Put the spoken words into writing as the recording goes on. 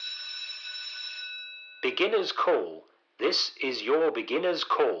Beginner's call. This is your beginner's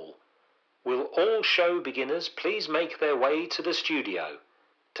call. Will all show beginners please make their way to the studio?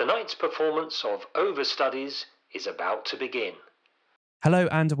 Tonight's performance of Overstudies is about to begin. Hello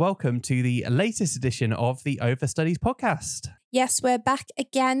and welcome to the latest edition of the Overstudies podcast. Yes, we're back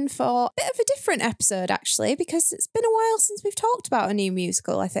again for a bit of a different episode, actually, because it's been a while since we've talked about a new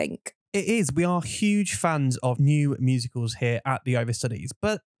musical, I think. It is. We are huge fans of new musicals here at the Overstudies,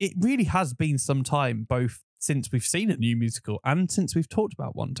 but it really has been some time, both since we've seen a new musical and since we've talked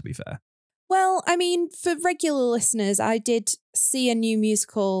about one, to be fair. Well, I mean, for regular listeners, I did see a new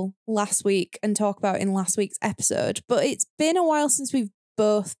musical last week and talk about it in last week's episode, but it's been a while since we've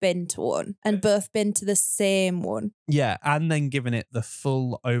both been to one and both been to the same one. Yeah, and then given it the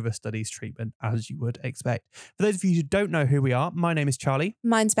full Overstudies treatment, as you would expect. For those of you who don't know who we are, my name is Charlie.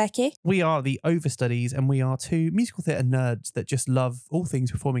 Mine's Becky. We are the Overstudies, and we are two musical theatre nerds that just love all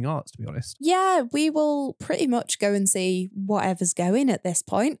things performing arts, to be honest. Yeah, we will pretty much go and see whatever's going at this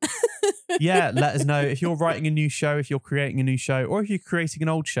point. Yeah, let us know if you're writing a new show, if you're creating a new show, or if you're creating an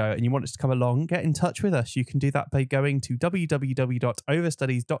old show and you want us to come along, get in touch with us. You can do that by going to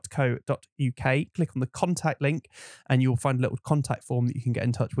www.overstudies.co.uk, click on the contact link, and you'll find a little contact form that you can get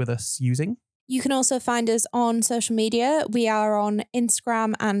in touch with us using. You can also find us on social media. We are on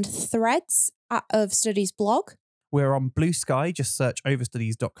Instagram and Threads at Overstudies blog. We're on Blue Sky, just search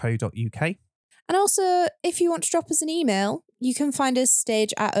overstudies.co.uk. And also, if you want to drop us an email, you can find us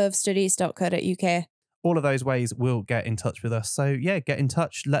stage@overstudies.co.uk. All of those ways will get in touch with us. So yeah, get in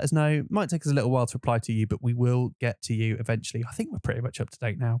touch, let us know. Might take us a little while to reply to you, but we will get to you eventually. I think we're pretty much up to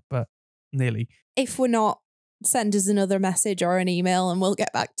date now, but nearly. If we're not, send us another message or an email and we'll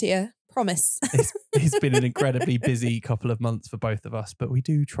get back to you. Promise. It's been an incredibly busy couple of months for both of us, but we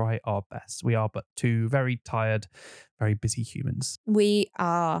do try our best. We are but two very tired, very busy humans. We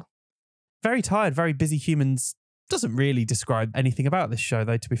are. Very tired, very busy humans doesn't really describe anything about this show,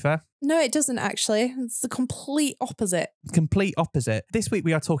 though, to be fair. No, it doesn't actually. It's the complete opposite. Complete opposite. This week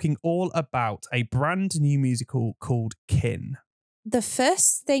we are talking all about a brand new musical called Kin. The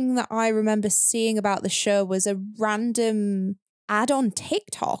first thing that I remember seeing about the show was a random ad on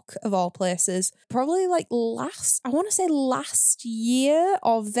TikTok, of all places. Probably like last year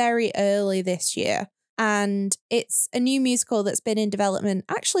or very early this year. And it's a new musical that's been in development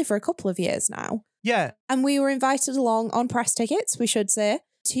actually for a couple of years now. Yeah. And we were invited along on press tickets, we should say,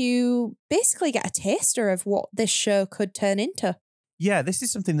 to basically get a taster of what this show could turn into. Yeah, this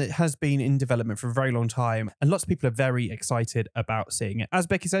is something that has been in development for a very long time, and lots of people are very excited about seeing it. As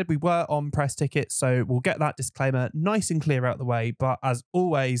Becky said, we were on press tickets, so we'll get that disclaimer nice and clear out the way. But as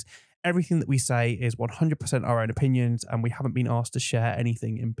always, everything that we say is 100% our own opinions, and we haven't been asked to share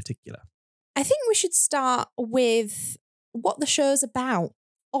anything in particular. I think we should start with what the show's about,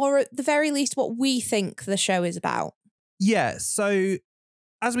 or at the very least, what we think the show is about. Yeah, so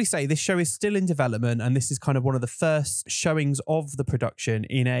as we say, this show is still in development, and this is kind of one of the first showings of the production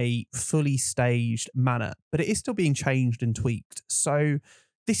in a fully staged manner, but it is still being changed and tweaked. So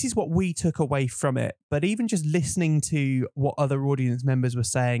this is what we took away from it. But even just listening to what other audience members were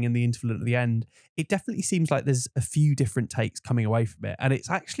saying in the interval at the end, it definitely seems like there's a few different takes coming away from it. And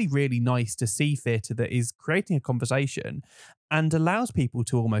it's actually really nice to see theatre that is creating a conversation and allows people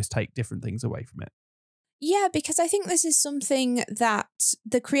to almost take different things away from it. Yeah, because I think this is something that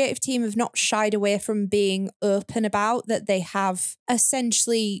the creative team have not shied away from being open about, that they have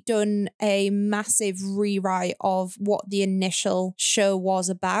essentially done a massive rewrite of what the initial show was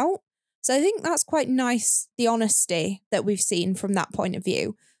about. So I think that's quite nice, the honesty that we've seen from that point of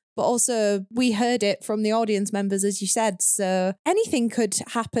view. But also, we heard it from the audience members, as you said. So anything could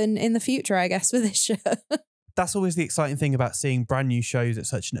happen in the future, I guess, with this show. That's always the exciting thing about seeing brand new shows at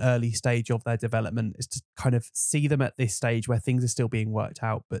such an early stage of their development, is to kind of see them at this stage where things are still being worked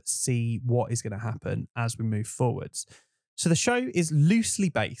out, but see what is going to happen as we move forwards. So the show is loosely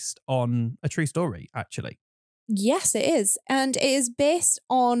based on a true story, actually. Yes, it is. And it is based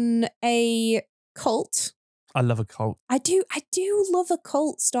on a cult. I love a cult. I do love a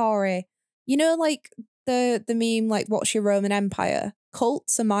cult story. You know, like the meme, like, what's your Roman Empire?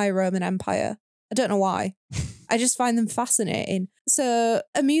 Cults are my Roman Empire. I don't know why. I just find them fascinating. So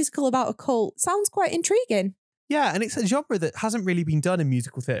a musical about a cult sounds quite intriguing. Yeah, and it's a genre that hasn't really been done in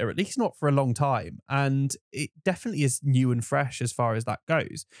musical theatre, at least not for a long time. And it definitely is new and fresh as far as that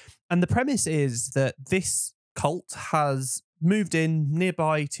goes. And the premise is that this cult has moved in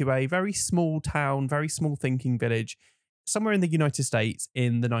nearby to a very small town, very small thinking village, somewhere in the United States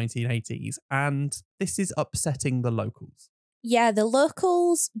in the 1980s. And this is upsetting the locals. Yeah, the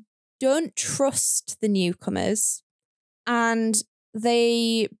locals don't trust the newcomers, and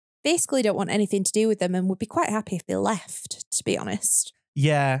they basically don't want anything to do with them and would be quite happy if they left, to be honest.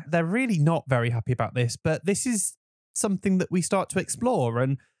 Yeah, they're really not very happy about this, but this is something that we start to explore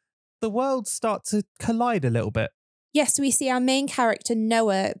and the worlds start to collide a little bit. Yes, we see our main character,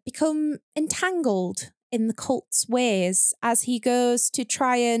 Noah, become entangled in the cult's ways as he goes to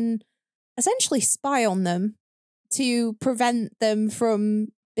try and essentially spy on them to prevent them from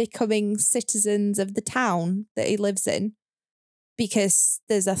becoming citizens of the town that he lives in, because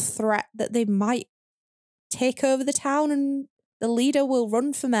there's a threat that they might take over the town and the leader will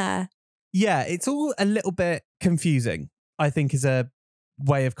run for mayor. Yeah, it's all a little bit confusing, I think, is a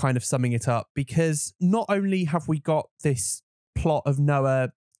way of kind of summing it up, because not only have we got this plot of Noah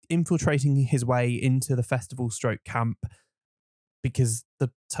infiltrating his way into the festival stroke camp, because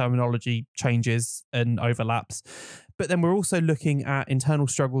the terminology changes and overlaps, but then we're also looking at internal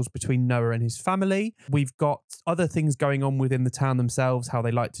struggles between Noah and his family. We've got other things going on within the town themselves, how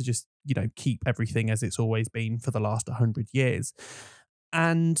they like to just, keep everything as it's always been for the last 100 years.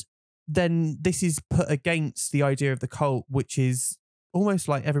 And then this is put against the idea of the cult, which is almost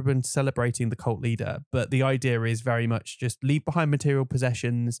like everyone's celebrating the cult leader. But the idea is very much just leave behind material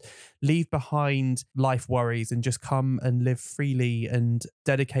possessions, leave behind life worries, and just come and live freely and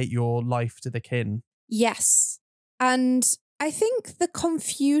dedicate your life to the kin. Yes. And I think the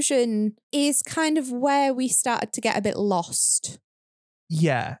confusion is kind of where we started to get a bit lost.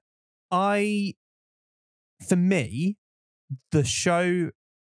 Yeah. For me, the show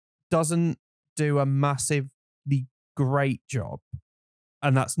doesn't do a massively great job.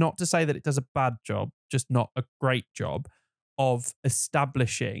 And that's not to say that it does a bad job, just not a great job of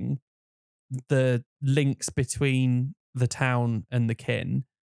establishing the links between the town and the kin,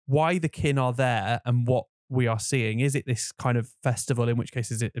 why the kin are there and what we are seeing. Is it this kind of festival, in which case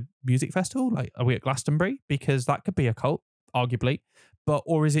is it a music festival? Like, are we at Glastonbury? Because that could be a cult, arguably.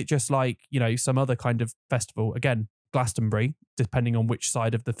 Or is it just like, some other kind of festival? Again, Glastonbury, depending on which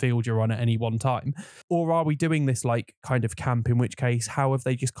side of the field you're on at any one time. Or are we doing this like kind of camp, in which case, how have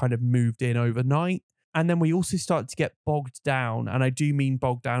they just kind of moved in overnight? And then we also start to get bogged down, and I do mean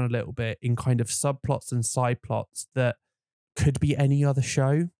bogged down a little bit, in kind of subplots and side plots that could be any other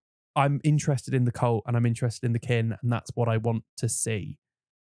show. I'm interested in the cult and I'm interested in the kin, and that's what I want to see.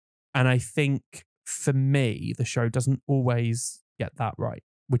 And I think for me, the show doesn't always get that right,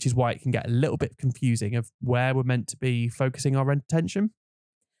 which is why it can get a little bit confusing of where we're meant to be focusing our attention.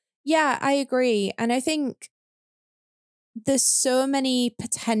 Yeah, I agree. And I think there's so many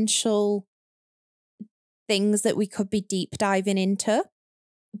potential things that we could be deep diving into,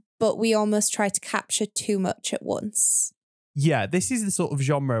 but we almost try to capture too much at once. Yeah, this is the sort of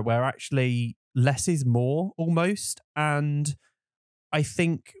genre where actually less is more almost. And I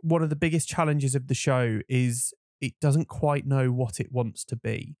think one of the biggest challenges of the show is it doesn't quite know what it wants to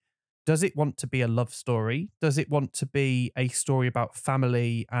be. Does it want to be a love story? Does it want to be a story about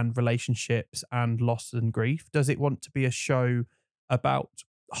family and relationships and loss and grief? Does it want to be a show about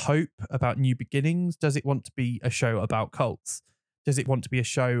hope, about new beginnings? Does it want to be a show about cults? Does it want to be a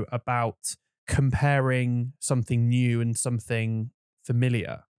show about comparing something new and something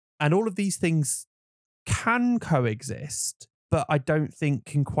familiar? And all of these things can coexist, but I don't think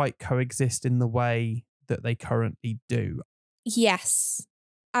can quite coexist in the way that they currently do. Yes,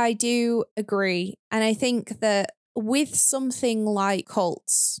 I do agree. And I think that with something like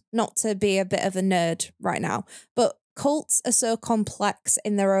cults, not to be a bit of a nerd right now, but cults are so complex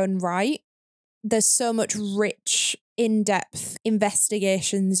in their own right. There's so much rich, in-depth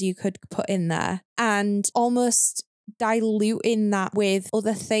investigations you could put in there, and almost diluting that with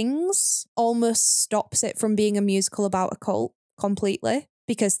other things almost stops it from being a musical about a cult completely,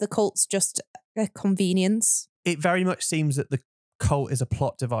 because the cult's just a convenience. It very much seems that the cult is a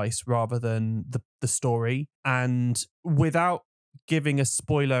plot device rather than the story. And without giving a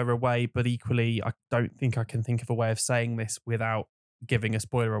spoiler away, but equally, I don't think I can think of a way of saying this without giving a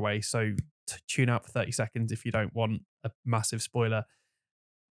spoiler away. So tune out for 30 seconds if you don't want a massive spoiler.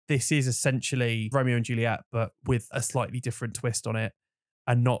 This is essentially Romeo and Juliet, but with a slightly different twist on it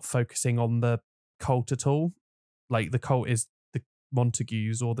and not focusing on the cult at all. Like, the cult is the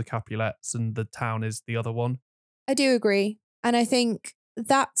Montagues or the Capulets and the town is the other one. I do agree. And I think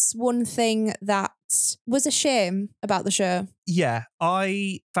that's one thing that was a shame about the show. Yeah,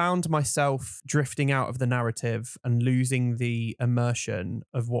 I found myself drifting out of the narrative and losing the immersion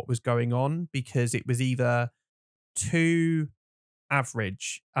of what was going on, because it was either too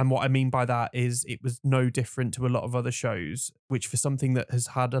average. And what I mean by that is it was no different to a lot of other shows, which for something that has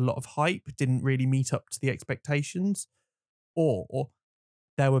had a lot of hype didn't really meet up to the expectations. Or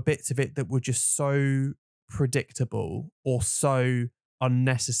there were bits of it that were just so predictable or so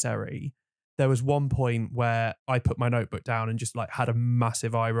unnecessary. There was one point where I put my notebook down and just like had a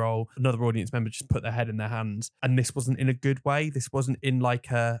massive eye roll. Another audience member just put their head in their hands. And this wasn't in a good way. This wasn't in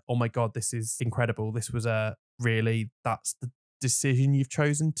like a, oh my God, this is incredible. This was a really, that's the decision you've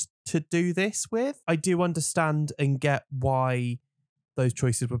chosen to do this with. I do understand and get why those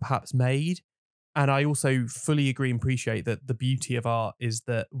choices were perhaps made. And I also fully agree and appreciate that the beauty of art is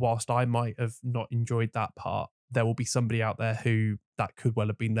that whilst I might have not enjoyed that part, there will be somebody out there who that could well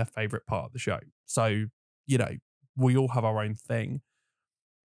have been their favourite part of the show. So, you know, we all have our own thing.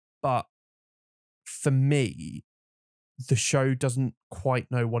 But for me, the show doesn't quite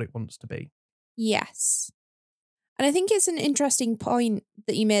know what it wants to be. Yes. And I think it's an interesting point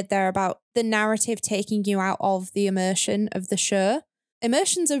that you made there about the narrative taking you out of the immersion of the show.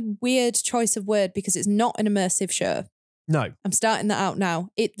 Immersion's a weird choice of word because it's not an immersive show. No. I'm starting that out now.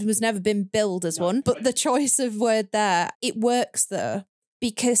 It was never been billed as one, but the choice of word there, it works though,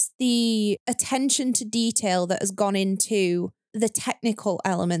 because the attention to detail that has gone into the technical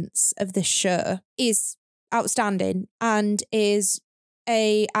elements of the show is outstanding and is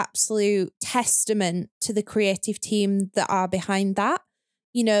a absolute testament to the creative team that are behind that.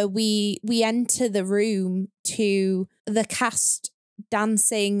 You know, we enter the room to the cast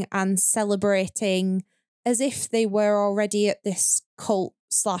dancing and celebrating as if they were already at this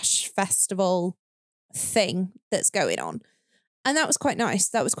cult/festival thing that's going on. And that was quite nice.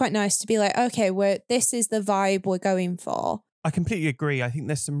 That was quite nice to be like, okay, this is the vibe we're going for. I completely agree. I think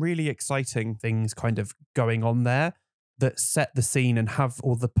there's some really exciting things kind of going on there that set the scene and have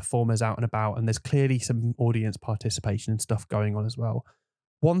all the performers out and about. And there's clearly some audience participation and stuff going on as well.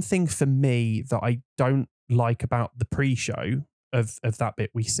 One thing for me that I don't like about the pre-show of that bit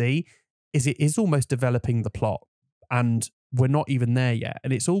we see is it is almost developing the plot and we're not even there yet.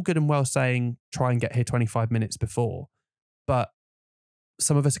 And it's all good and well saying, try and get here 25 minutes before. But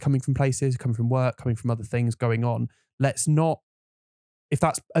some of us are coming from places, coming from work, coming from other things going on. Let's not, if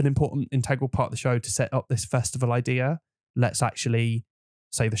that's an important integral part of the show to set up this festival idea, let's actually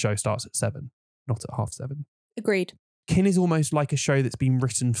say the show starts at 7, not at 7:30. Agreed. Kin is almost like a show that's been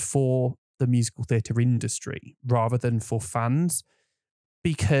written for the musical theatre industry rather than for fans,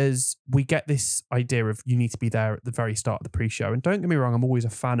 because we get this idea of you need to be there at the very start of the pre-show. And don't get me wrong, I'm always a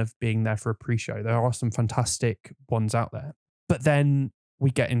fan of being there for a pre-show. There are some fantastic ones out there. But then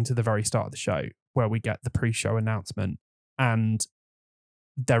we get into the very start of the show where we get the pre-show announcement, and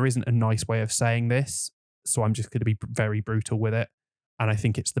there isn't a nice way of saying this, so I'm just going to be very brutal with it. And I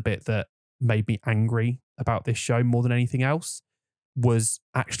think it's the bit that made me angry about this show more than anything else, was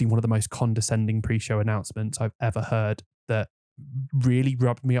actually one of the most condescending pre-show announcements I've ever heard that really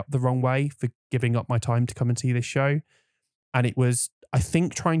rubbed me up the wrong way for giving up my time to come and see this show. And it was, I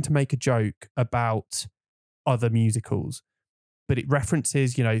think, trying to make a joke about other musicals, but it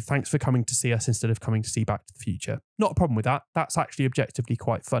references, you know, thanks for coming to see us instead of coming to see Back to the Future. Not a problem with that. That's actually objectively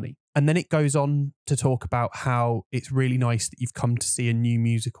quite funny. And then it goes on to talk about how it's really nice that you've come to see a new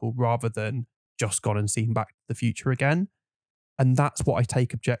musical rather than just gone and seen Back to the Future again. And that's what I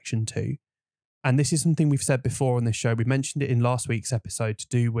take objection to. And this is something we've said before on this show. We mentioned it in last week's episode to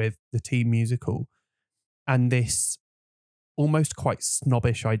do with the teen musical and this almost quite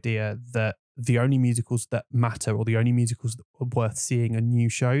snobbish idea that the only musicals that matter or the only musicals that are worth seeing are new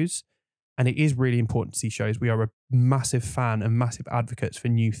shows. And it is really important to see shows. We are a massive fan and massive advocates for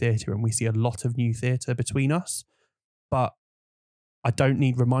new theatre, and we see a lot of new theatre between us. But I don't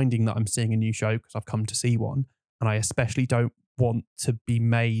need reminding that I'm seeing a new show because I've come to see one. And I especially don't want to be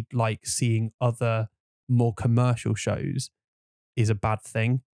made like seeing other more commercial shows is a bad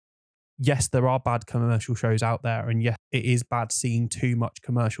thing. Yes, there are bad commercial shows out there, and yes, it is bad seeing too much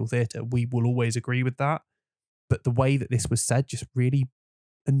commercial theatre. We will always agree with that. But the way that this was said just really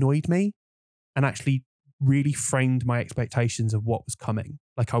annoyed me and actually really framed my expectations of what was coming.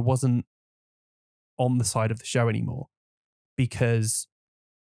 Like I wasn't on the side of the show anymore because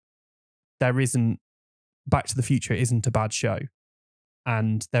there isn't, Back to the Future isn't a bad show.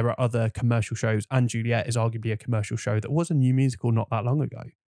 And there are other commercial shows, and Juliet is arguably a commercial show that was a new musical not that long ago.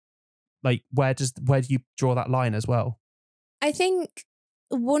 Like, where do you draw that line as well? I think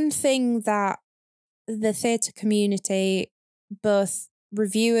one thing that the theatre community, both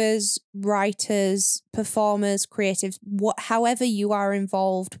reviewers, writers, performers, creatives, however you are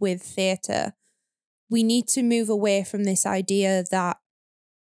involved with theatre, we need to move away from this idea that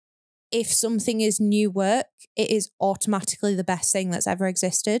if something is new work, it is automatically the best thing that's ever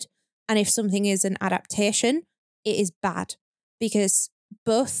existed. And if something is an adaptation, it is bad, because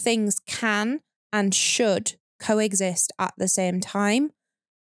both things can and should coexist at the same time.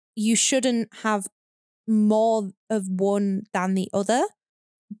 You shouldn't have more of one than the other,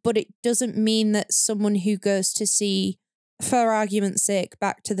 but it doesn't mean that someone who goes to see, for argument's sake,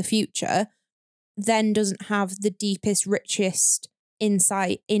 Back to the Future, then doesn't have the deepest, richest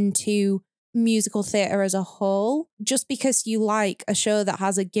insight into musical theatre as a whole. Just because you like a show that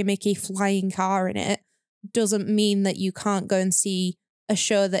has a gimmicky flying car in it doesn't mean that you can't go and see a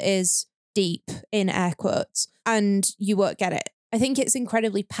show that is deep, in air quotes, and you won't get it. I think it's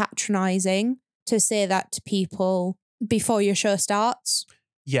incredibly patronising to say that to people before your show starts.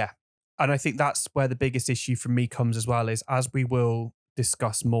 Yeah. And I think that's where the biggest issue for me comes as well, is as we will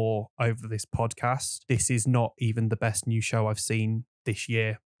discuss more over this podcast, this is not even the best new show I've seen this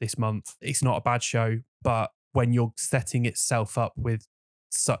year, this month. It's not a bad show, but when you're setting itself up with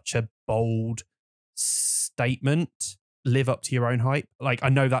such a bold statement, live up to your own hype. Like, I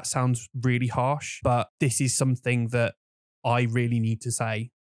know that sounds really harsh, but this is something that I really need to say.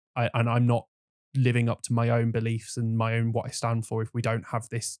 And I'm not living up to my own beliefs and my own what I stand for if we don't have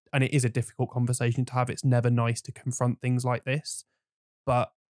this. And it is a difficult conversation to have. It's never nice to confront things like this,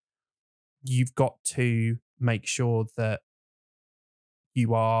 but you've got to make sure that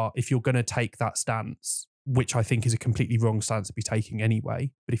you are, if you're going to take that stance, which I think is a completely wrong stance to be taking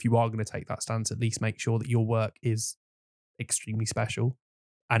anyway, but if you are going to take that stance, at least make sure that your work is extremely special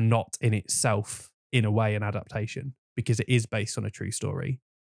and not in itself, in a way, an adaptation, because it is based on a true story.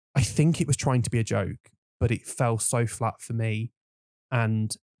 I think it was trying to be a joke, but it fell so flat for me,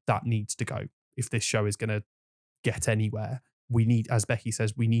 and that needs to go. If this show is going to get anywhere, we need, as Becky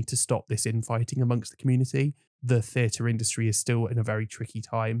says, we need to stop this infighting amongst the community. The theatre industry is still in a very tricky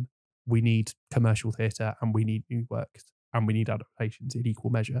time. We need commercial theatre and we need new works and we need adaptations in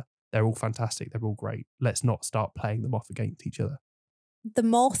equal measure. They're all fantastic. They're all great. Let's not start playing them off against each other. The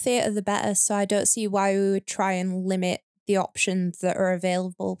more theatre, the better. So I don't see why we would try and limit the options that are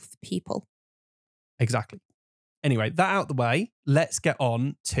available for people. Exactly. Anyway, that out the way, let's get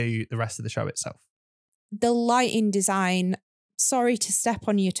on to the rest of the show itself. The lighting design, sorry to step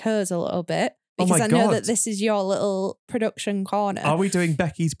on your toes a little bit, because I know that this is your little production corner. Are we doing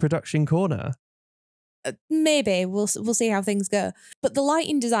Becky's production corner? Maybe. We'll see how things go. But the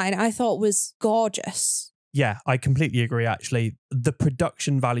lighting design I thought was gorgeous. Yeah, I completely agree, actually. The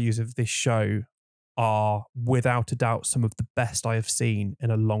production values of this show are without a doubt some of the best I have seen in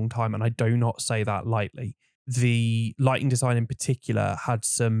a long time, and I do not say that lightly. The lighting design in particular had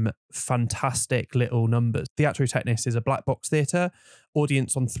some fantastic little numbers. Theatro Technis is a black box theatre,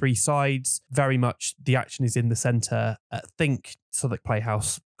 audience on three sides, very much the action is in the centre. Think Southwark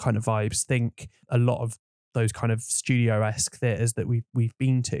Playhouse kind of vibes, think a lot of those kind of studio-esque theatres that we've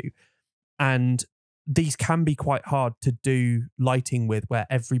been to. And these can be quite hard to do lighting with, where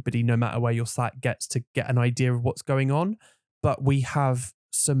everybody, no matter where you're sat, gets to get an idea of what's going on. But we have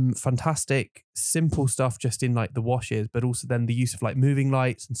some fantastic simple stuff just in like the washes, but also then the use of like moving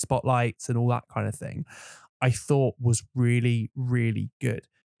lights and spotlights and all that kind of thing, I thought was really, really good.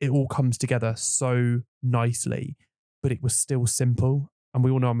 It all comes together so nicely, but it was still simple. And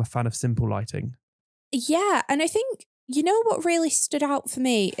we all know I'm a fan of simple lighting. Yeah. And I think, you know what really stood out for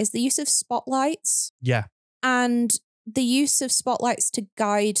me is the use of spotlights. Yeah. And the use of spotlights to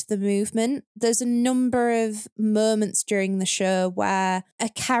guide the movement. There's a number of moments during the show where a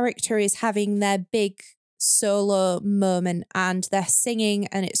character is having their big solo moment and they're singing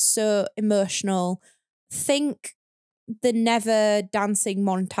and it's so emotional. Think the Never dancing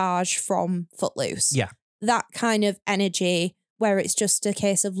montage from Footloose. Yeah. That kind of energy where it's just a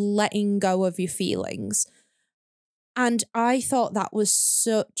case of letting go of your feelings. And I thought that was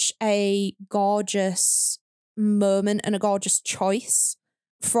such a gorgeous moment and a gorgeous choice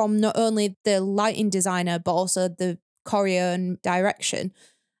from not only the lighting designer, but also the choreo and direction.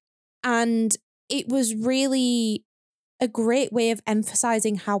 And it was really a great way of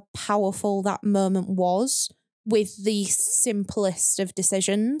emphasizing how powerful that moment was with the simplest of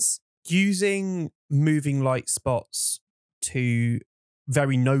decisions. Using moving light spots to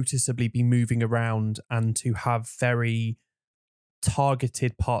very noticeably be moving around and to have very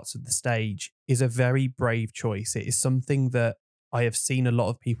targeted parts of the stage is a very brave choice. It is something that I have seen a lot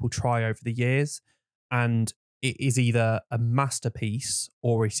of people try over the years, and it is either a masterpiece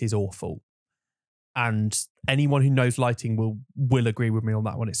or it is awful. And anyone who knows lighting will agree with me on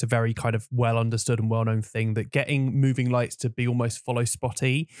that one. It's a very kind of well understood and well known thing that getting moving lights to be almost follow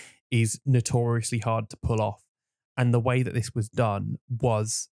spotty is notoriously hard to pull off. And the way that this was done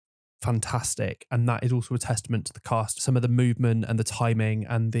was fantastic. And that is also a testament to the cast, some of the movement and the timing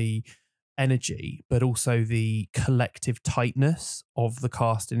and the energy, but also the collective tightness of the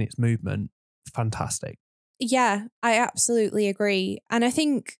cast in its movement. Fantastic. Yeah, I absolutely agree. And I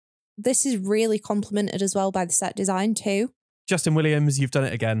think this is really complemented as well by the set design too. Justin Williams, you've done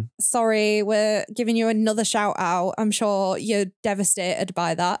it again. Sorry, we're giving you another shout out. I'm sure you're devastated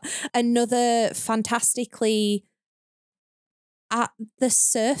by that. Another fantastically at the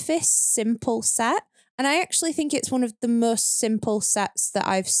surface simple set. And I actually think it's one of the most simple sets that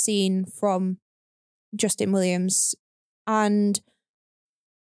I've seen from Justin Williams. And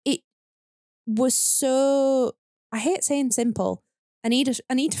it was so, I hate saying simple. I need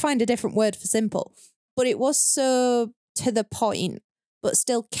to find a different word for simple. But it was so to the point, but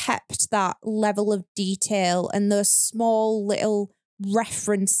still kept that level of detail and those small little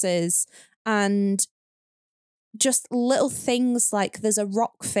references and just little things like there's a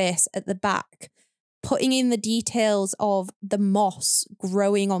rock face at the back. Putting in the details of the moss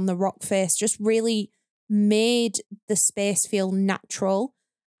growing on the rock face just really made the space feel natural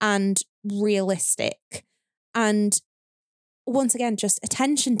and realistic. And once again, just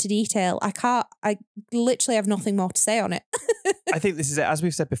attention to detail. I literally have nothing more to say on it. I think this is it. As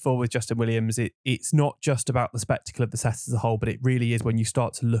we've said before with Justin Williams, it's not just about the spectacle of the set as a whole, but it really is when you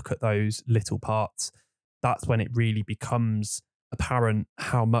start to look at those little parts, that's when it really becomes apparent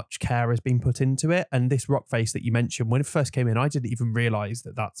how much care has been put into it. And this rock face that you mentioned, when it first came in, I didn't even realize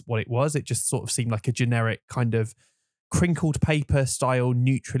that that's what it was. It just sort of seemed like a generic kind of crinkled paper style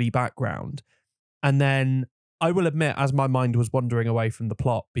neutrally background. And then I will admit, as my mind was wandering away from the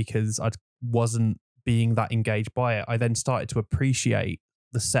plot because I wasn't being that engaged by it, I then started to appreciate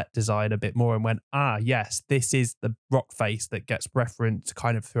the set design a bit more and went, yes, this is the rock face that gets referenced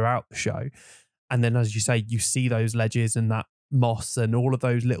kind of throughout the show. And then, as you say, you see those ledges and that moss and all of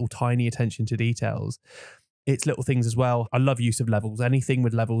those little tiny attention to details. It's little things as well. I love use of levels. Anything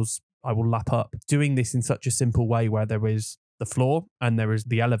with levels, I will lap up. Doing this in such a simple way where there is the floor and there is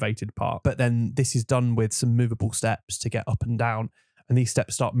the elevated part, but then this is done with some movable steps to get up and down. And these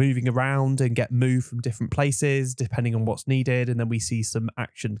steps start moving around and get moved from different places depending on what's needed. And then we see some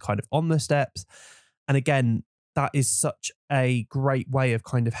action kind of on the steps. And again, that is such a great way of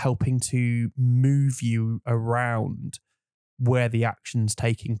kind of helping to move you around where the action's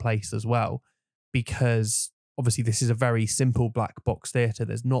taking place as well. Because obviously this is a very simple black box theatre.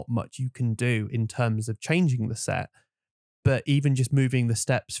 There's not much you can do in terms of changing the set. But even just moving the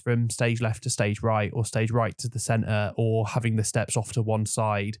steps from stage left to stage right or stage right to the centre or having the steps off to one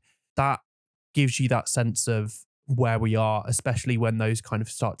side, that gives you that sense of where we are, especially when those kind of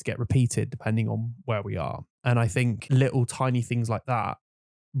start to get repeated depending on where we are. And I think little tiny things like that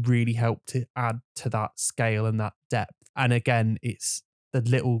really help to add to that scale and that depth. And again, it's the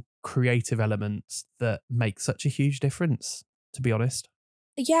little creative elements that make such a huge difference, to be honest.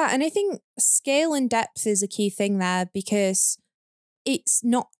 Yeah, and I think scale and depth is a key thing there because it's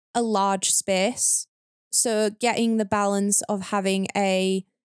not a large space. So getting the balance of having a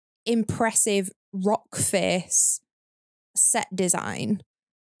impressive rock face set design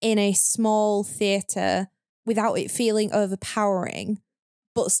in a small theatre without it feeling overpowering,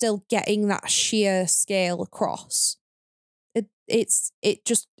 but still getting that sheer scale across. It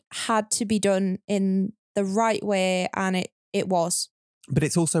just had to be done in the right way, and it was. But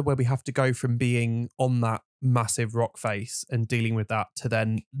it's also where we have to go from being on that massive rock face and dealing with that to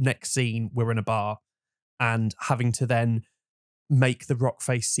then next scene, we're in a bar and having to then make the rock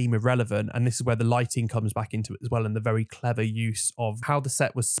face seem irrelevant. And this is where the lighting comes back into it as well, and the very clever use of how the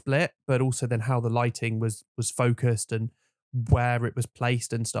set was split, but also then how the lighting was focused and where it was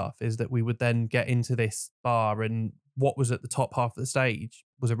placed and stuff, is that we would then get into this bar and what was at the top half of the stage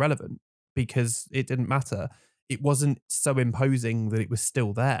was irrelevant because it didn't matter. It wasn't so imposing that it was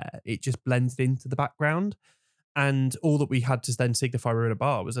still there. It just blended into the background. And all that we had to then signify we were in a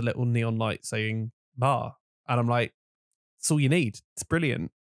bar was a little neon light saying bar. And I'm like, that's all you need. It's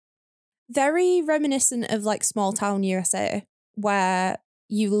brilliant. Very reminiscent of like Small Town USA, where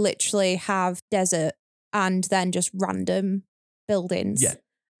you literally have desert and then just random buildings. Yeah.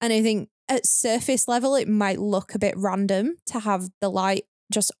 And I think at surface level, it might look a bit random to have the light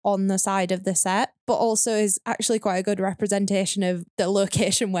just on the side of the set, but also is actually quite a good representation of the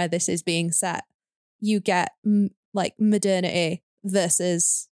location where this is being set. You get like modernity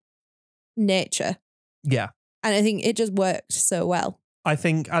versus nature. Yeah. And I think it just worked so well. I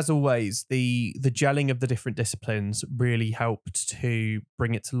think, as always, the gelling of the different disciplines really helped to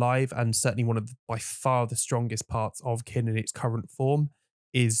bring it to life. And certainly one of by far the strongest parts of Kin in its current form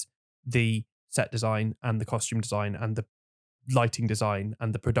is the set design and the costume design and the lighting design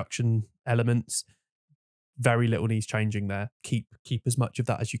and the production elements. Very little needs changing there. Keep as much of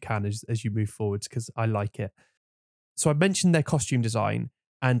that as you can as you move forwards, because I like it. So I mentioned their costume design,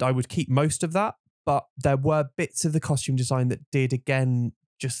 and I would keep most of that, but there were bits of the costume design that did again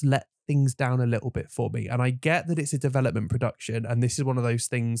just let things down a little bit for me. And I get that it's a development production, and this is one of those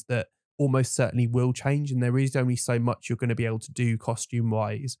things that almost certainly will change, and there is only so much you're going to be able to do costume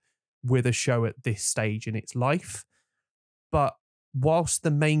wise with a show at this stage in its life. But whilst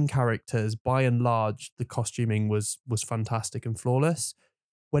the main characters, by and large, the costuming was fantastic and flawless,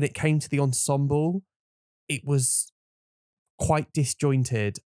 when it came to the ensemble, it was quite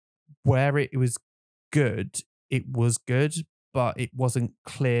disjointed. Where it was good, but it wasn't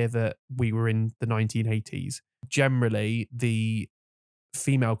clear that we were in the 1980s. Generally, the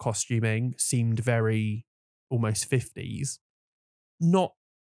female costuming seemed very almost 50s. Not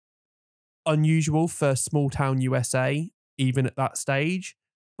unusual for small town USA, even at that stage,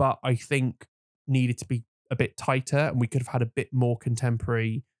 but I think needed to be a bit tighter, and we could have had a bit more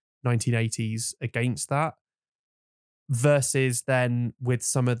contemporary 1980s against that. Versus then with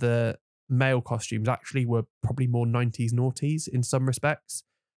some of the male costumes actually were probably more 90s noughties in some respects.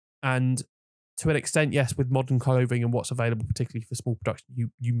 And to an extent, yes, with modern clothing and what's available, particularly for small production,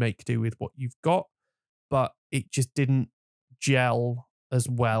 you make do with what you've got, but it just didn't gel as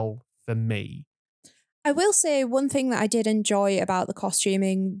well for me. I will say one thing that I did enjoy about the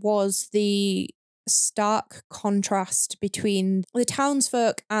costuming was the stark contrast between the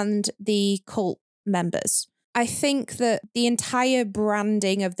townsfolk and the cult members. I think that the entire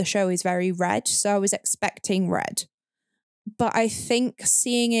branding of the show is very red, so I was expecting red. But I think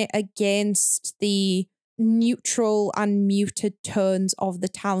seeing it against the neutral and muted tones of the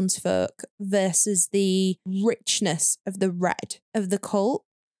townsfolk versus the richness of the red of the cult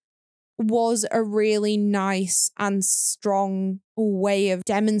was a really nice and strong way of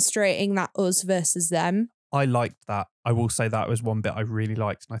demonstrating that us versus them. I liked that. I will say that was one bit I really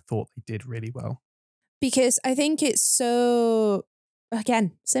liked, and I thought they did really well. Because I think it's so,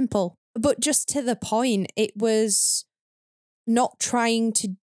 again, simple, but just to the point. It was not trying to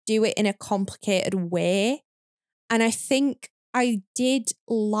do it in a complicated way. And I think I did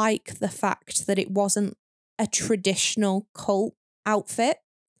like the fact that it wasn't a traditional cult outfit,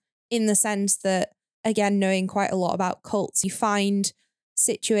 in the sense that, again, knowing quite a lot about cults, you find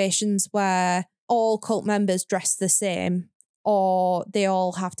situations where all cult members dress the same, or they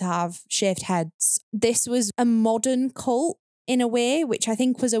all have to have shaved heads. This was a modern cult in a way, which I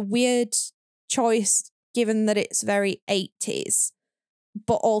think was a weird choice given that it's very 80s,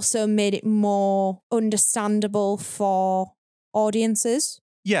 but also made it more understandable for audiences.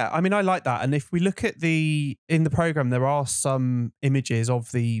 Yeah, I mean, I like that. And if we look at in the program, there are some images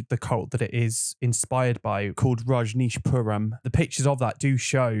of the cult that it is inspired by, called Rajneeshpuram. The pictures of that do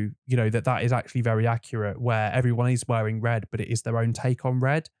show, that is actually very accurate, where everyone is wearing red, but it is their own take on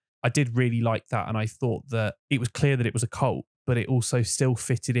red. I did really like that. And I thought that it was clear that it was a cult, but it also still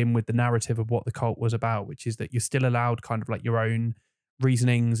fitted in with the narrative of what the cult was about, which is that you're still allowed kind of like your own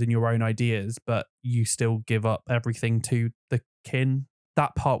reasonings and your own ideas, but you still give up everything to the kin.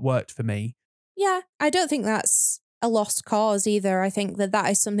 That part worked for me. Yeah, I don't think that's a lost cause either. I think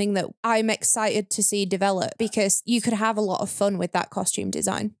that is something that I'm excited to see develop, because you could have a lot of fun with that costume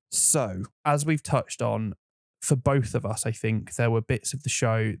design. So, as we've touched on, for both of us, I think there were bits of the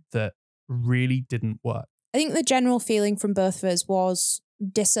show that really didn't work. I think the general feeling from both of us was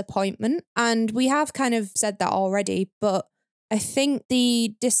disappointment. And we have kind of said that already, but I think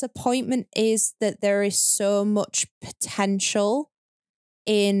the disappointment is that there is so much potential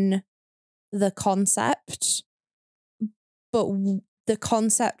in the concept, but the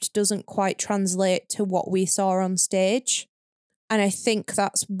concept doesn't quite translate to what we saw on stage. And I think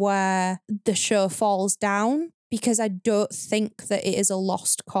that's where the show falls down, because I don't think that it is a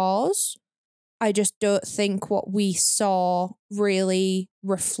lost cause. I just don't think what we saw really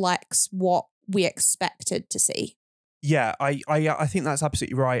reflects what we expected to see. Yeah, I think that's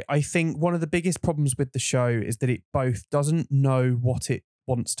absolutely right. I think one of the biggest problems with the show is that it both doesn't know what it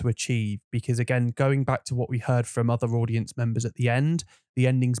wants to achieve, because again, going back to what we heard from other audience members at the end, the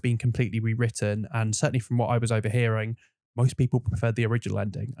ending's been completely rewritten, and certainly from what I was overhearing, most people preferred the original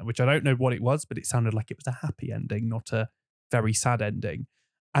ending, which I don't know what it was, but it sounded like it was a happy ending, not a very sad ending.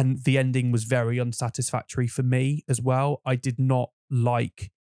 And the ending was very unsatisfactory for me as well. I did not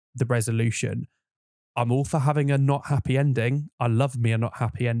like the resolution. I'm all for having a not happy ending. I love me a not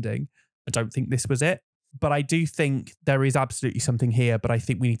happy ending. I don't think this was it. But I do think there is absolutely something here, but I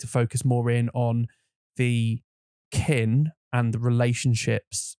think we need to focus more in on the kin and the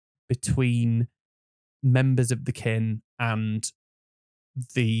relationships between members of the kin and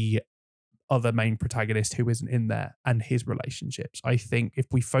the other main protagonist who isn't in there, and his relationships. I think if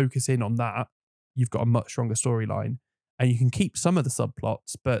we focus in on that, you've got a much stronger storyline, and you can keep some of the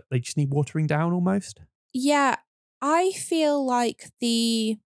subplots, but they just need watering down almost. Yeah, I feel like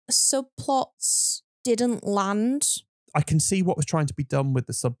the subplots didn't land. I can see what was trying to be done with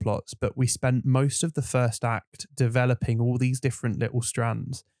the subplots, but we spent most of the first act developing all these different little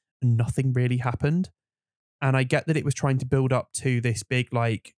strands and nothing really happened. And I get that it was trying to build up to this big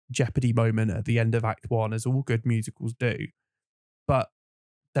like Jeopardy moment at the end of Act 1, as all good musicals do. But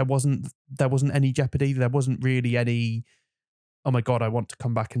there wasn't any Jeopardy. There wasn't really any, oh my God, I want to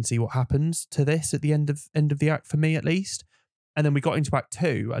come back and see what happens to this at the end of the act, for me at least. And then we got into Act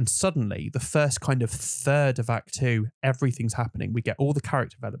 2, and suddenly the first kind of third of Act 2, everything's happening. We get all the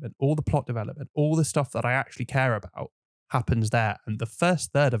character development, all the plot development, all the stuff that I actually care about happens there. And the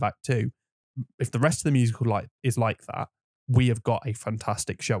first third of Act 2, if the rest of the musical is like that, we have got a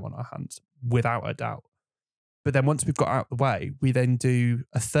fantastic show on our hands, without a doubt. But then once we've got out the way, we then do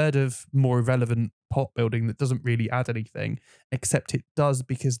a third of more irrelevant plot building that doesn't really add anything, except it does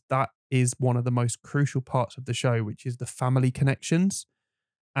because that is one of the most crucial parts of the show, which is the family connections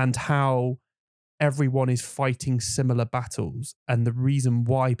and how everyone is fighting similar battles, and the reason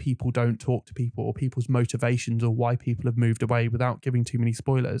why people don't talk to people, or people's motivations, or why people have moved away, without giving too many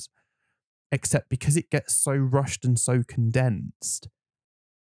spoilers, except because it gets so rushed and so condensed,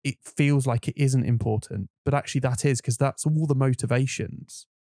 it feels like it isn't important. But actually that is, because that's all the motivations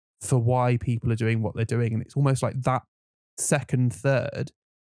for why people are doing what they're doing. And it's almost like that second third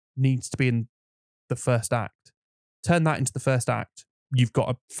needs to be in the first act. Turn that into the first act, you've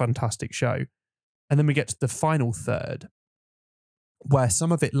got a fantastic show. And then we get to the final third, where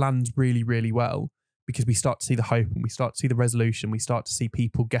some of it lands really, really well, because we start to see the hope and we start to see the resolution. We start to see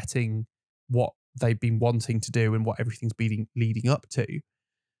people getting what they've been wanting to do and what everything's been leading up to.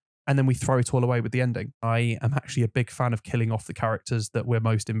 And then we throw it all away with the ending. I am actually a big fan of killing off the characters that we're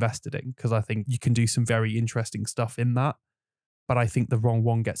most invested in, because I think you can do some very interesting stuff in that. But I think the wrong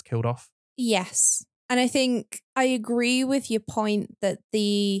one gets killed off. Yes. And I think I agree with your point that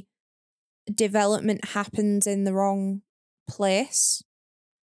the development happens in the wrong place.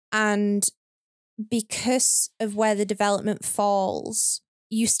 And because of where the development falls,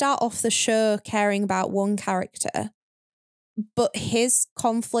 you start off the show caring about one character, but his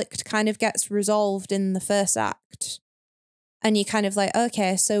conflict kind of gets resolved in the first act. And you're kind of like,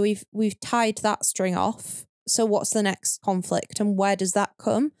 okay, so we've tied that string off. So what's the next conflict and where does that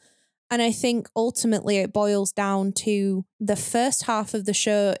come? And I think ultimately it boils down to the first half of the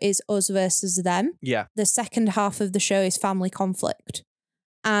show is us versus them. Yeah. The second half of the show is family conflict.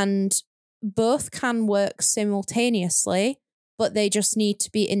 And both can work simultaneously, but they just need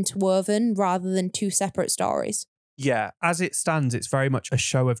to be interwoven rather than two separate stories. Yeah, as it stands, it's very much a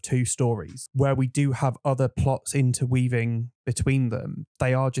show of two stories where we do have other plots interweaving between them.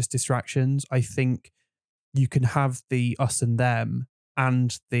 They are just distractions. I think you can have the us and them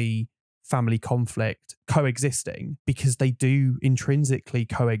and the family conflict coexisting because they do intrinsically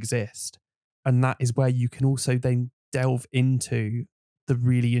coexist. And that is where you can also then delve into the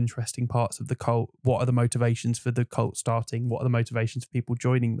really interesting parts of the cult. What are the motivations for the cult starting? What are the motivations for people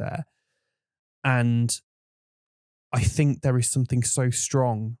joining there? And I think there is something so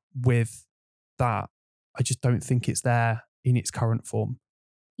strong with that. I just don't think it's there in its current form.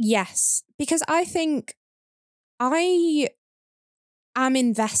 Yes, because I think I am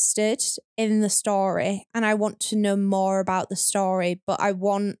invested in the story and I want to know more about the story, but I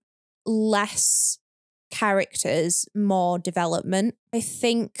want less characters, more development. I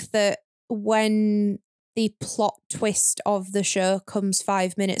think that when the plot twist of the show comes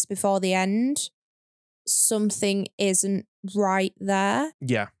 5 minutes before the end, something isn't right there.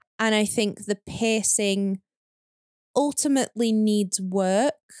 Yeah. And I think the pacing ultimately needs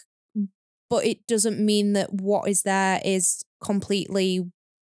work, but it doesn't mean that what is there is completely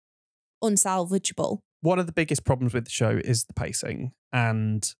unsalvageable. One of the biggest problems with the show is the pacing,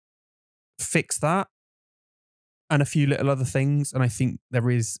 and fix that and a few little other things, and I think there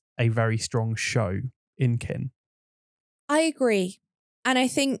is a very strong show in Kin. I agree. And I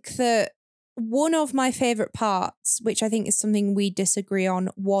think that one of my favourite parts, which I think is something we disagree on,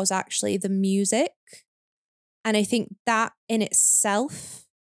 was actually the music. And I think that in itself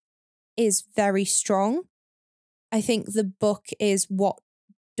is very strong. I think the book is what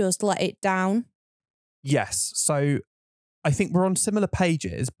does let it down. Yes. So I think we're on similar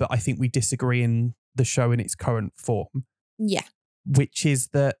pages, but I think we disagree in the show in its current form. Yeah. Which is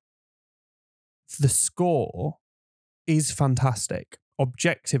that the score is fantastic.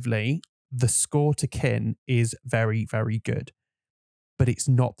 Objectively, the score to Kin is very, very good. But it's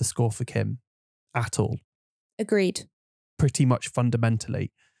not the score for Kim at all. Agreed. Pretty much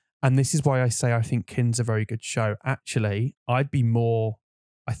fundamentally. And this is why I say I think Kin's a very good show. Actually, I'd be more,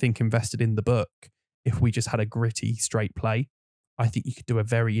 I think, invested in the book if we just had a gritty straight play. I think you could do a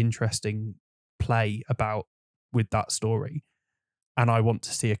very interesting play about with that story. And I want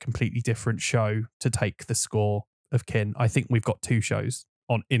to see a completely different show to take the score of Kin. I think we've got 2 shows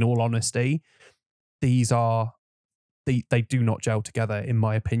on, in all honesty. These are, they do not gel together, in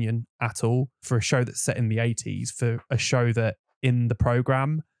my opinion, at all. For a show that's set in the 80s, for a show that in the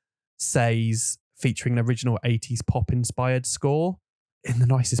program says featuring an original 80s pop inspired score in the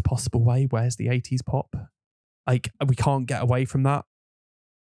nicest possible way. Where's the 80s pop? Like, we can't get away from that.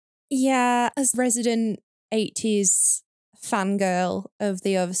 Yeah, as resident 80s fangirl of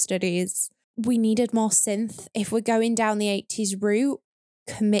the Overstudies, we needed more synth. If we're going down the 80s route,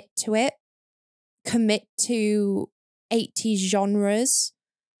 commit to it. Commit to 80s genres.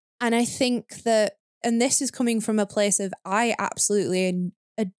 And I think that, and this is coming from a place of, I absolutely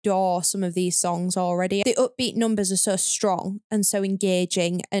adore some of these songs already. The upbeat numbers are so strong and so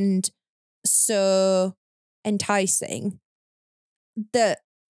engaging and so enticing that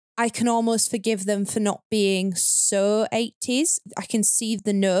I can almost forgive them for not being so 80s. I can see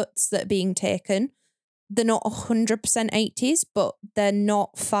the notes that are being taken. They're not 100% 80s, but they're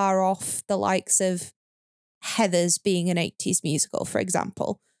not far off the likes of Heathers being an 80s musical, for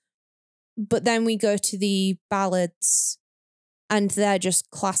example. But then we go to the ballads and they're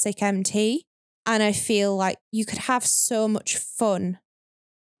just classic MT. And I feel like you could have so much fun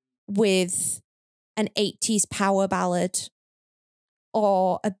with an 80s power ballad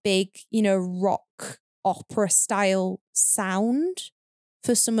or a big, rock opera style sound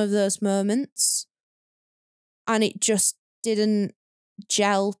for some of those moments. And it just didn't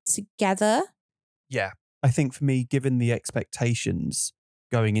gel together. Yeah. I think for me, given the expectations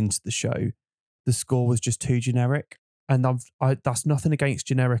going into the show, the score was just too generic. And that's nothing against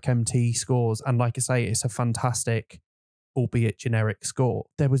generic MT scores. And like I say, it's a fantastic, albeit generic score.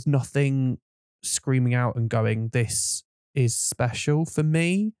 There was nothing screaming out and going, this is special for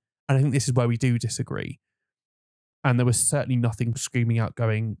me. And I think this is where we do disagree. And there was certainly nothing screaming out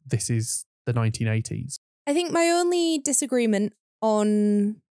going, this is the 1980s. I think my only disagreement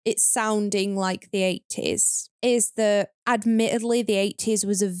on it sounding like the 80s is that admittedly the 80s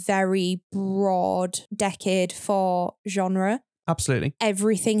was a very broad decade for genre. Absolutely.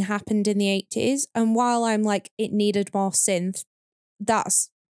 Everything happened in the 80s. And while I'm like, it needed more synth, that's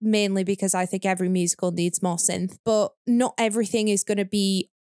mainly because I think every musical needs more synth. But not everything is going to be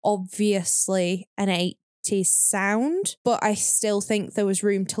obviously an 80s sound, but I still think there was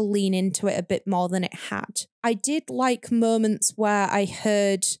room to lean into it a bit more than it had. I did like moments where I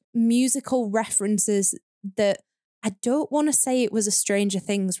heard musical references that I don't want to say it was a Stranger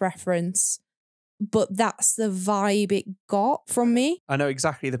Things reference, but that's the vibe it got from me. I know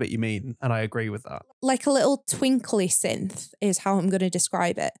exactly the bit you mean, and I agree with that. Like a little twinkly synth is how I'm going to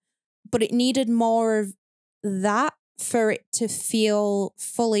describe it. But it needed more of that for it to feel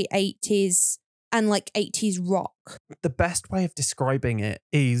fully 80s and like 80s rock. The best way of describing it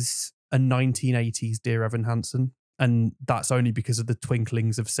is a 1980s Dear Evan Hansen, and that's only because of the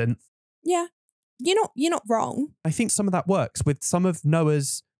twinklings of synth. Yeah, you're not wrong. I think some of that works with some of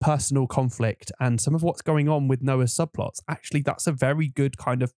Noah's personal conflict and some of what's going on with Noah's subplots. Actually, that's a very good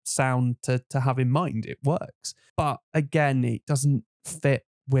kind of sound to have in mind. It works. But again, it doesn't fit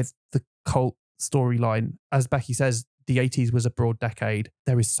with the cult storyline. As Becky says, the 80s was a broad decade.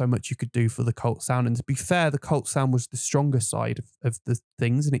 There is so much you could do for the cult sound. And to be fair, the cult sound was the stronger side of the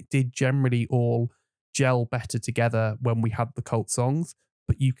things, and it did generally all gel better together when we had the cult songs.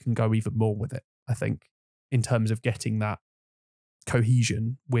 But you can go even more with it, I think, in terms of getting that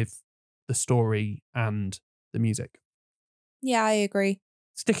cohesion with the story and the music. Yeah, I agree.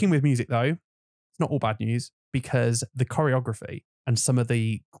 Sticking with music, though, it's not all bad news, because the choreography and some of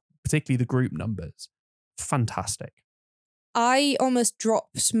the, particularly the group numbers, fantastic. I almost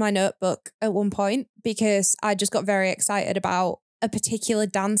dropped my notebook at one point because I just got very excited about a particular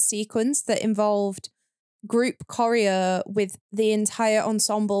dance sequence that involved group choreo with the entire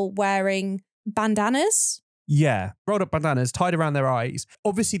ensemble wearing bandanas. Yeah, rolled up bandanas tied around their eyes.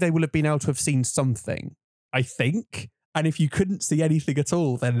 Obviously, they will have been able to have seen something, I think. And if you couldn't see anything at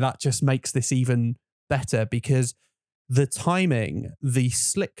all, then that just makes this even better, because the timing, the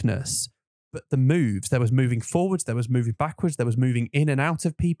slickness, but the moves, there was moving forwards, there was moving backwards, there was moving in and out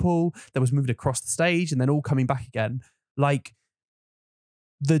of people, there was moving across the stage and then all coming back again. Like,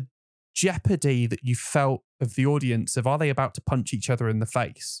 the jeopardy that you felt of the audience of, are they about to punch each other in the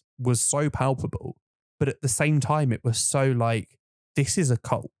face, was so palpable. But at the same time, it was so like, this is a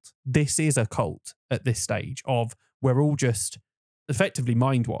cult. This is a cult at this stage of, we're all just effectively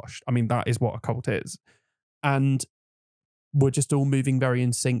mind washed. I mean, that is what a cult is. And were just all moving very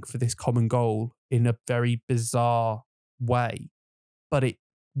in sync for this common goal in a very bizarre way. But it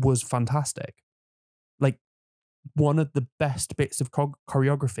was fantastic. Like, one of the best bits of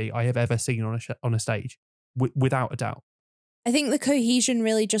choreography I have ever seen on a stage, without a doubt. I think the cohesion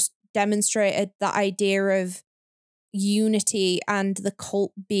really just demonstrated the idea of unity and the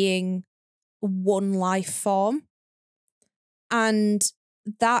cult being one life form. And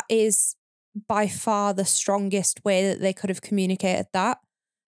that is by far the strongest way that they could have communicated that,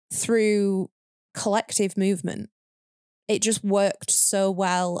 through collective movement. It just worked so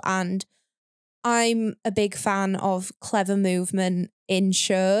well. And I'm a big fan of clever movement in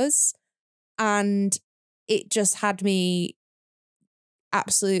shows, and it just had me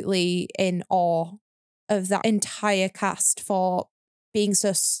absolutely in awe of that entire cast for being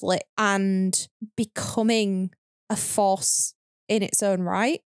so slick and becoming a force in its own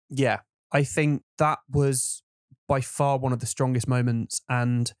right. Yeah, I think that was by far one of the strongest moments,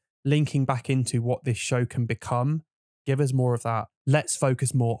 and linking back into what this show can become. Give us more of that. Let's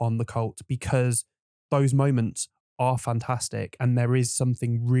focus more on the cult, because those moments are fantastic, and there is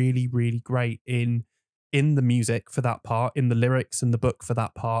something really, really great in the music for that part, in the lyrics and the book for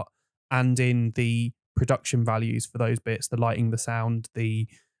that part, and in the production values for those bits, the lighting, the sound, the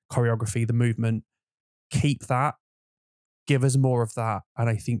choreography, the movement. Keep that. Give us more of that. And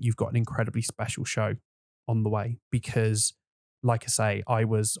I think you've got an incredibly special show on the way, because, like I say, I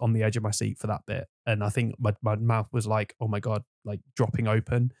was on the edge of my seat for that bit. And I think my mouth was like, oh my God, like dropping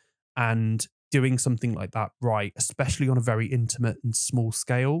open. And doing something like that right, especially on a very intimate and small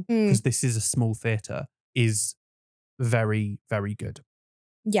scale, because this is a small theatre, is very, very good.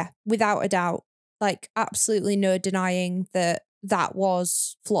 Yeah, without a doubt. Like, absolutely no denying that that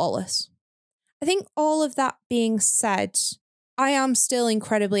was flawless. I think all of that being said, I am still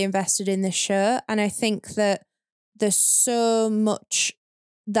incredibly invested in this show, and I think that there's so much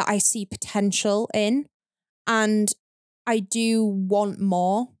that I see potential in, and I do want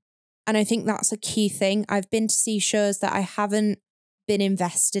more. And I think that's a key thing. I've been to see shows that I haven't been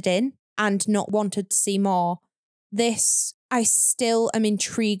invested in and not wanted to see more. This, I still am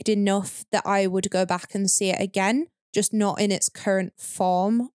intrigued enough that I would go back and see it again, just not in its current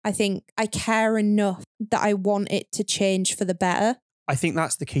form. I think I care enough that I want it to change for the better. I think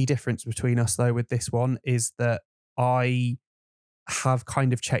that's the key difference between us, though, with this one, is that I have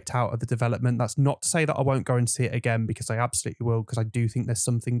kind of checked out of the development. That's not to say that I won't go and see it again, because I absolutely will, because I do think there's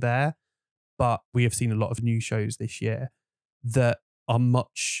something there. But we have seen a lot of new shows this year that are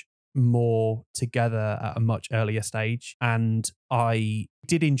much more together at a much earlier stage. And I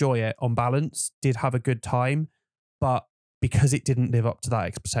did enjoy it on balance, did have a good time, but because it didn't live up to that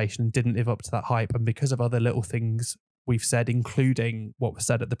expectation, didn't live up to that hype, and because of other little things we've said, including what was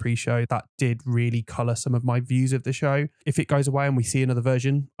said at the pre-show, that did really colour some of my views of the show. If it goes away and we see another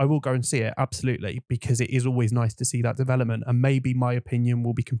version, I will go and see it, absolutely, because it is always nice to see that development. And maybe my opinion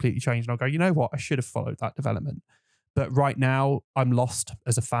will be completely changed and I'll go, you know what, I should have followed that development. But right now, I'm lost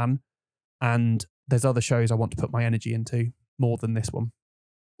as a fan, and there's other shows I want to put my energy into more than this one.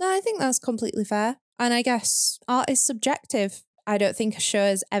 No, I think that's completely fair. And I guess art is subjective. I don't think a show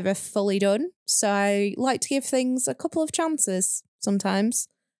is ever fully done. So I like to give things a couple of chances sometimes.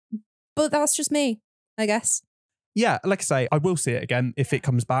 But that's just me, I guess. Yeah, like I say, I will see it again if it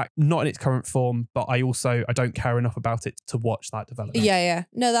comes back. Not in its current form, but I don't care enough about it to watch that development. Yeah.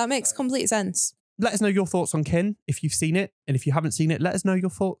 No, that makes complete sense. Let us know your thoughts on Kin if you've seen it. And if you haven't seen it, let us know your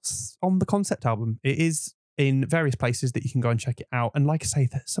thoughts on the concept album. It is in various places that you can go and check it out. And like I say,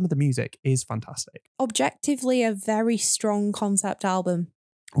 some of the music is fantastic. Objectively, a very strong concept album.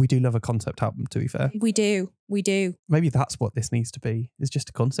 We do love a concept album, to be fair. We do. Maybe that's what this needs to be, is just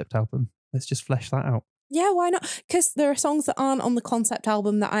a concept album. Let's just flesh that out. Yeah, why not? Because there are songs that aren't on the concept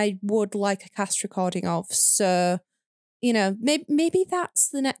album that I would like a cast recording of. So, you know, maybe that's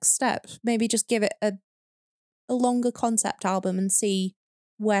the next step. Maybe just give it a longer concept album and see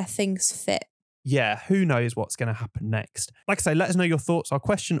where things fit. Yeah, who knows what's going to happen next. Like I say, let us know your thoughts. Our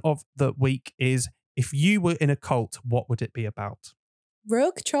question of the week is, if you were in a cult, what would it be about?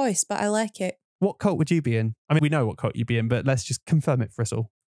 Rogue choice, but I like it. What cult would you be in? I mean, we know what cult you'd be in, but let's just confirm it for us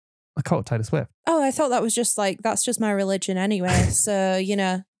all. A cult of Taylor Swift. Oh, I thought that was just like, that's just my religion anyway. So, you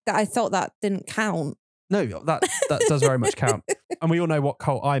know, I thought that didn't count. No, that does very much count. And we all know what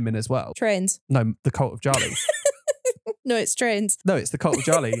cult I'm in as well. Trains. No, the cult of Charlie. No, it's trains. No, it's the cult of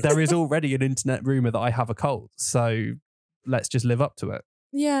Charlie. There is already an internet rumour that I have a cult. So let's just live up to it.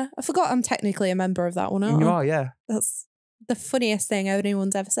 Yeah, I forgot I'm technically a member of that one. You are, yeah. That's the funniest thing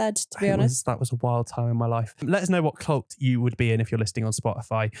anyone's ever said, to be honest. That was a wild time in my life. Let us know what cult you would be in if you're listening on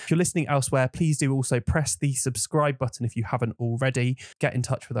Spotify. If you're listening elsewhere, please do also press the subscribe button if you haven't already. Get in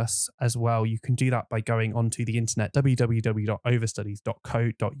touch with us as well. You can do that by going onto the internet,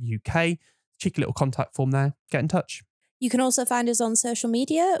 www.overstudies.co.uk. Cheeky little contact form there. Get in touch. You can also find us on social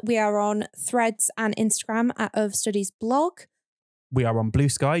media. We are on Threads and Instagram at Overstudies blog. We are on Blue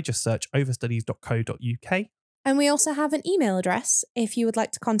Sky. Just search overstudies.co.uk. And we also have an email address if you would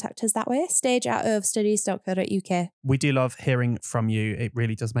like to contact us that way, stage@overstudies.co.uk. We do love hearing from you. It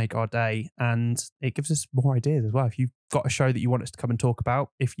really does make our day, and it gives us more ideas as well. If you've got a show that you want us to come and talk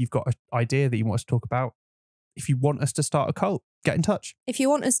about, if you've got an idea that you want us to talk about, if you want us to start a cult, get in touch. If you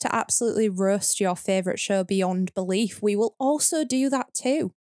want us to absolutely roast your favourite show beyond belief, we will also do that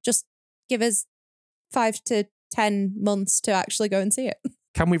too. Just give us 5 to 10 months to actually go and see it.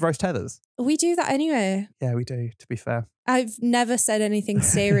 Can we roast Heathers? We do that anyway. Yeah, we do, to be fair. I've never said anything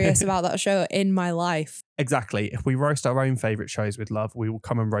serious about that show in my life. Exactly. If we roast our own favourite shows with love, we will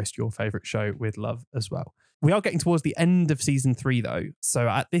come and roast your favourite show with love as well. We are getting towards the end of season 3, though. So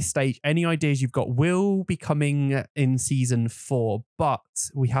at this stage, any ideas you've got will be coming in season 4, but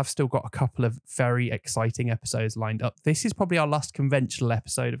we have still got a couple of very exciting episodes lined up. This is probably our last conventional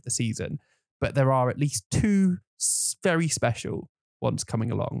episode of the season, but there are at least 2 very special ones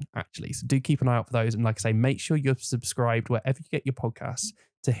coming along, actually. So do keep an eye out for those. And like I say, make sure you're subscribed wherever you get your podcasts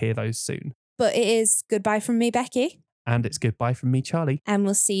to hear those soon. But it is goodbye from me, Becky. And it's goodbye from me, Charlie. And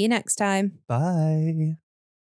we'll see you next time. Bye.